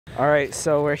All right,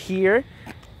 so we're here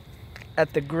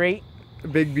at the great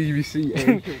big BBC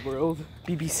ancient world.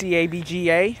 BBC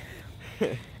ABGA,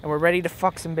 and we're ready to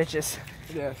fuck some bitches.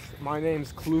 Yes, my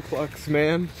name's Ku Klux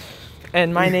Man.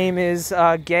 And my name is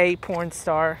gay porn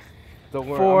star. I'm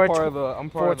part of the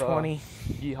 420.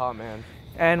 Yeehaw Man.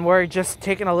 And we're just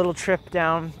taking a little trip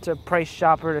down to Price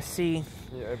Chopper to see.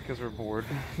 Yeah, because we're bored.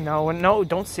 No,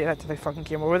 don't say that to the fucking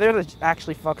camera. We're there to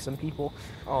actually fuck some people.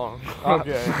 Oh,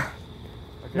 okay. Okay.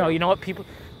 No, you know what, people?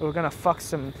 We're gonna fuck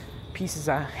some pieces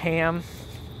of ham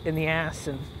in the ass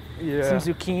and some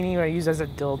zucchini or use as a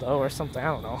dildo or something. I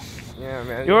don't know. Yeah,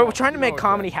 man. We're trying to make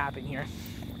comedy happen here.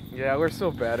 Yeah, we're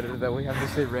so bad at it that we have to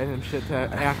say random shit to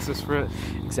access for it.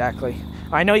 Exactly.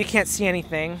 I know you can't see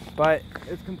anything, but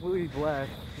it's completely black.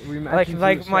 We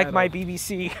like my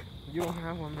BBC. You don't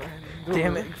have one, man.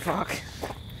 Damn it! Fuck.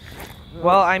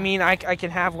 Well, I mean, I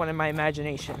can have one in my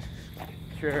imagination.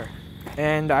 Sure.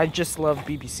 And I just love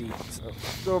BBC.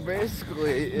 So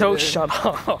basically, don't shut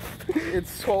up.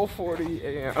 It's 12:40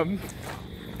 a.m.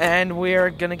 And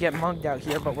we're gonna get mugged out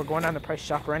here, but we're going down to Price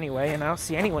Chopper anyway, and I don't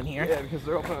see anyone here. Yeah, because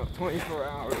they're open up 24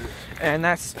 hours. And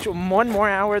that's one more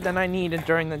hour than I need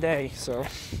during the day, so.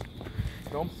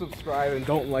 Don't subscribe and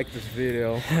don't like this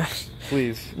video,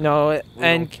 please. No,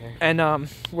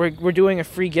 we're doing a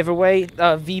free giveaway,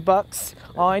 V-Bucks.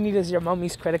 All I need is your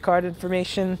mummy's credit card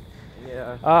information.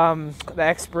 Yeah. The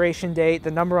expiration date,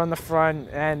 the number on the front,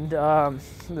 and the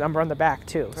number on the back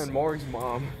too. And Morg's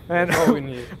mom. And that's all we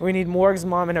need. We need Morg's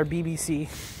mom and her BBC.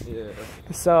 Yeah.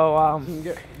 So we can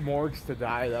get Morg's to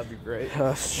die. That'd be great.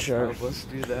 Sure. Let's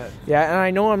do that. Yeah, and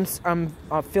I know I'm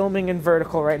filming in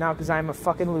vertical right now because I'm a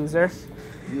fucking loser.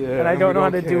 Yeah. And I don't know how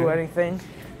to do anything.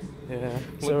 Yeah.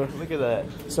 So look at that.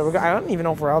 So I don't even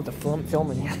know if we're allowed to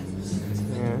filming yet.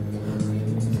 Yeah.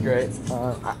 Great.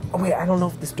 Oh wait, I don't know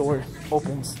if this door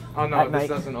opens. Oh no, at this night.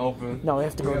 doesn't open. No, we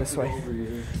have to go this way.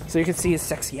 So you can see his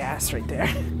sexy ass right there.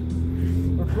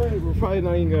 We're probably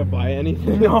not even gonna buy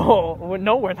anything. No, we're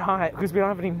not, because we don't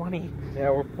have any money. Yeah,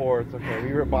 we're poor. It's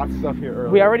okay. We bought stuff here earlier.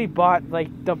 We already bought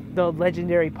like the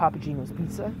legendary Papa Gino's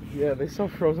pizza. Yeah, they sell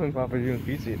frozen Papa Gino's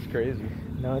pizza. It's crazy.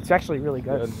 No, it's actually really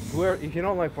good. If you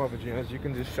don't like Papa Gino's, you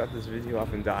can just shut this video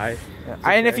off and die. Yeah.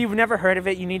 And if you've never heard of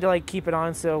it, you need to like keep it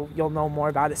on so you'll know more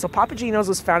about it. So Papa Gino's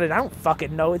was founded. I don't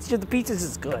fucking know. It's just the pizza's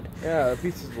is good. Yeah, the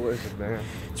pizza's delicious, man.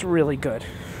 It's really good.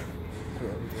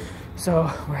 So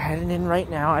we're heading in right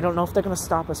now. I don't know if they're gonna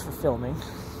stop us for filming.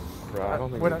 Bro, I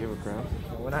don't think they give a crap.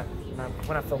 We're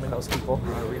not filming those people.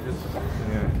 Bro,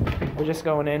 we're just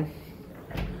going in,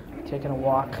 taking a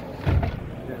walk.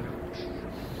 Yeah.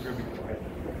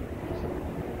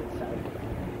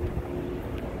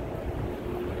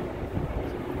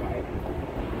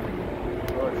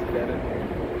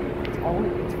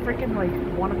 It's freaking like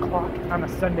 1 o'clock on a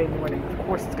Sunday morning. Of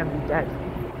course it's gonna be dead.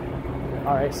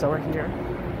 Alright, so we're here.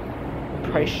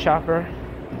 Price Chopper.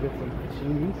 Get some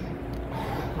cheese.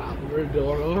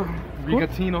 Verdoro.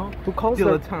 Rigatino. Who calls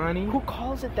Dilatani. Who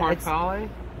calls it that? Farfalle.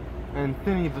 And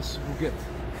Thinny Vespuget.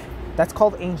 That's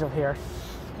called angel hair.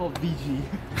 It's called VG.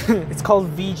 It's called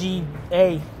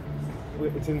VGA.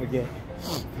 It's in the game.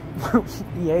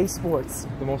 EA Sports.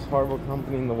 The most horrible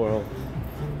company in the world.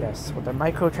 Yes, with their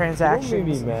microtransactions. Don't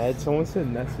make me mad. Someone said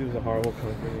Nestle was a horrible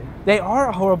company. They are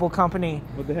a horrible company.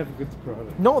 But they have good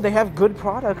products. No, they have good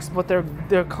products, but their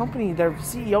company, their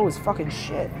CEO is fucking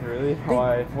shit. Really?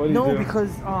 Why? What do you do? No,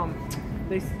 because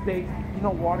they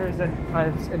water is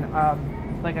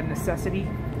like a necessity.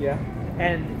 Yeah.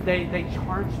 And they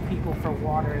charge people for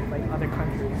water in like other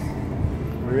countries.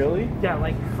 Really? Yeah,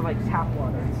 like for like tap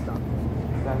water and stuff.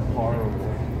 That's horrible.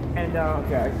 And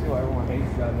okay, I see why everyone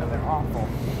hates that. No, they're awful.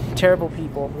 Terrible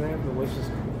people. They have delicious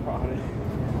products.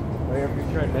 Like if you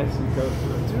try Nestle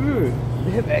Coast, dude,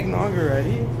 they have eggnog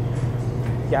already.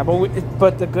 Yeah,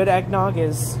 but the good eggnog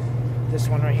is this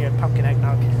one right here, pumpkin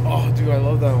eggnog. Oh, dude, I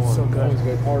love that one. So good. Always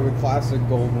good. Or the classic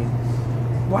golden.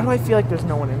 Why do I feel like there's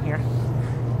no one in here?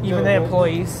 Even the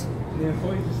employees. The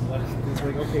employees just left. It's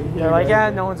like, okay, they're like, yeah,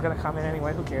 no one's gonna come in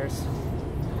anyway. Who cares?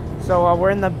 So we're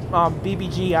in the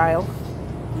BBG aisle.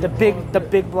 The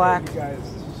big black. Guys,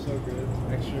 this is so good.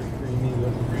 Extra creamy,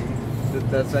 whipped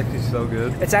cream. That's actually so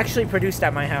good. It's actually produced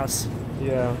at my house.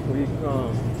 Yeah, we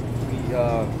don't.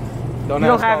 You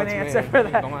don't have an answer for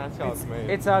that. Don't ask how it's made.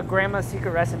 It's grandma's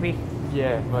secret recipe.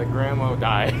 Yeah, my grandma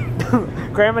died.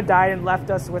 Grandma died and left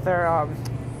us with her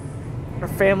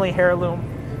family heirloom,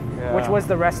 which was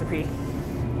the recipe.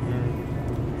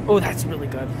 Oh, that's really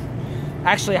good.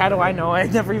 Actually, how do I know? I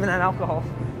never even had alcohol.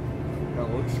 That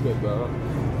looks good though.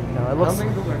 No, it looks. I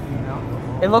don't think those are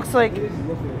alcohol.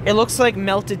 It looks like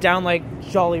melted down like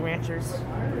Jolly Ranchers.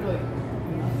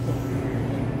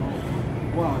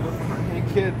 Wow, hey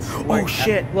kids. Oh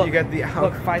shit! Look, you got the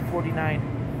look, 549.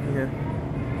 Yeah.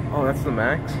 Oh, that's the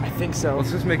max? I think so.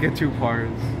 Let's just make it 2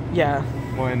 parts. Yeah.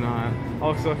 Why not?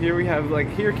 Also, here we have, like,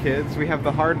 here kids, we have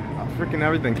the hard freaking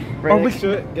everything. Right Oh, next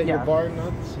to it, get yeah. your bar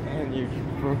nuts and your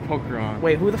poker on.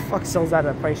 Wait, who the fuck sells that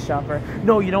at a Price Chopper?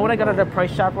 No, you know what I got at a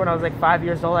Price Chopper when I was like 5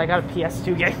 years old? I got a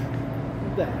PS2 game.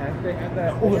 What the heck? They had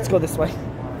that. Oh, let's go this way.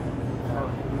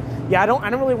 Yeah, I don't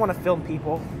really want to film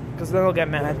people because then they'll get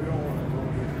mad.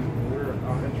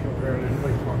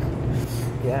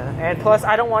 Yeah, and plus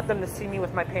I don't want them to see me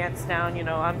with my pants down. You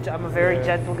know, I'm a very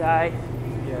gentle guy.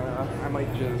 Yeah, I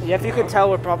might just. Yeah, if you could tell,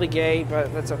 we're probably gay,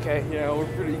 but that's okay. Yeah, we're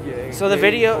pretty gay. So the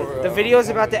video is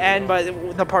about to end,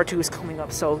 but the part 2 is coming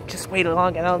up. So just wait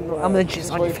along, and I'm gonna just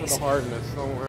on your wait for face. the hardness. Don't worry.